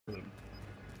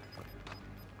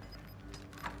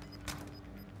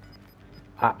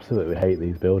Absolutely hate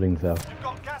these buildings though. You've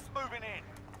got gas moving in.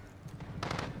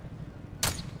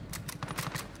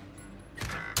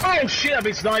 Oh shit, I've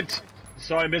been sniped!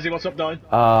 Sorry, I'm busy, what's up, Nine?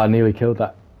 Ah, I nearly killed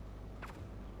that.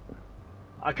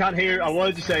 I can't hear, I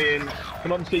wanted you saying,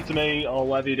 come up and speak to me, or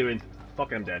whatever you're doing.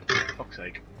 Fuck, I'm dead. Fuck's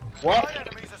sake. What? My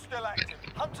enemies are still active.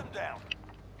 Hunt them down.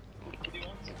 What do you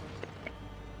want?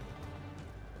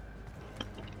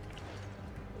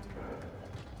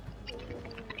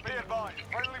 Be advised.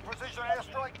 Friendly precision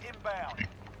airstrike inbound.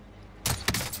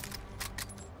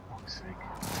 Fuck's sake.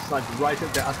 Sniped right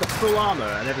up there. I've got full armor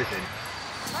and everything.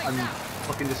 And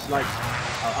fucking just sniped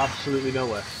out absolutely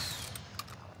nowhere.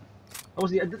 I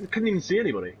couldn't even see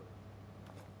anybody.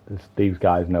 These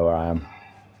guys know where I am.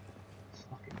 It's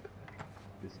fucking pathetic.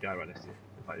 There's a guy right next to you.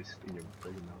 In fact, he's in your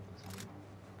building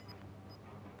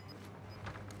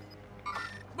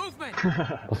now. Movement!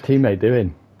 What's teammate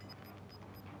doing?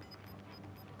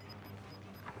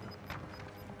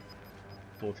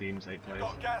 Four teams, 8 players.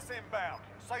 Got gas inbound.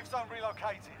 Safe zone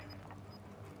relocated.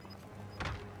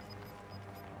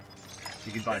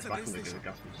 You can buy There's it an back aid when they get station. the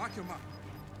gas boost. Mark your mark.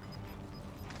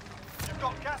 You've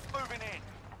got gas moving in.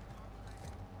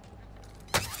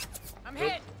 I'm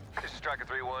hit! This is Striker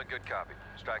 3-1, good copy.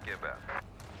 Strike inbound.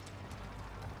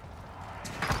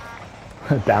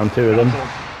 Down 2 of them.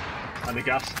 And the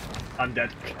gas. I'm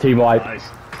dead. Team wipe. Nice.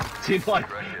 Team wipe.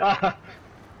 Less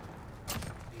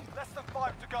than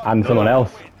 5 to go. And someone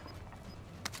else.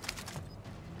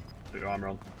 Put your armor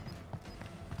on.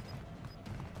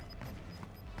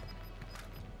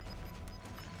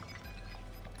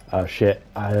 Oh shit,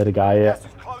 I heard a guy here. Gas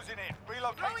is closing in.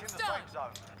 Relocating the safe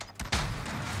zone.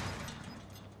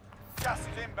 Gas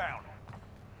is inbound.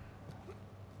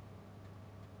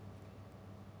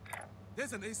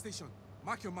 There's an aid station.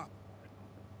 Mark your map.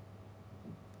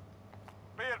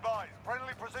 Be advised.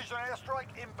 Friendly precision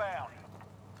airstrike inbound.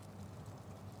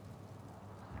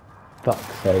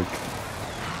 Fuck's sake.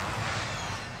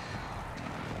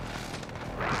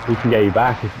 We can get you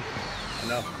back if... I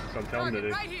know. That's what I'm telling you to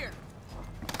do. Right here!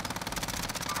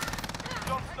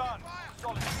 Job's done.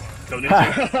 Solid. Don't need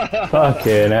to.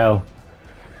 Fucking hell.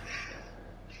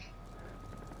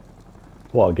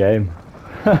 What a game.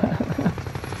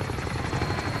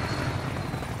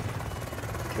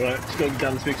 Right, let's go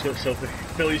down and speak to Sophie.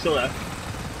 Phil, you still there?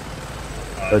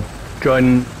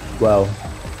 Join... well...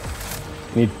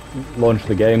 You need to launch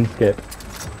the game, Skip.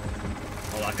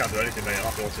 Well, I can't do anything, mate. I'll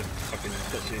have to watch it. Fucking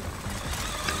cutscene.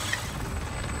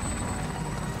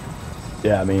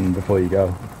 Yeah, I mean, before you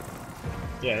go.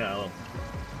 Yeah, well.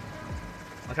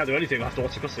 I can't do anything. I have to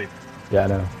watch the cutscene. Yeah, I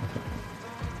know.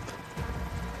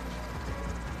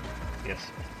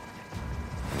 Yes.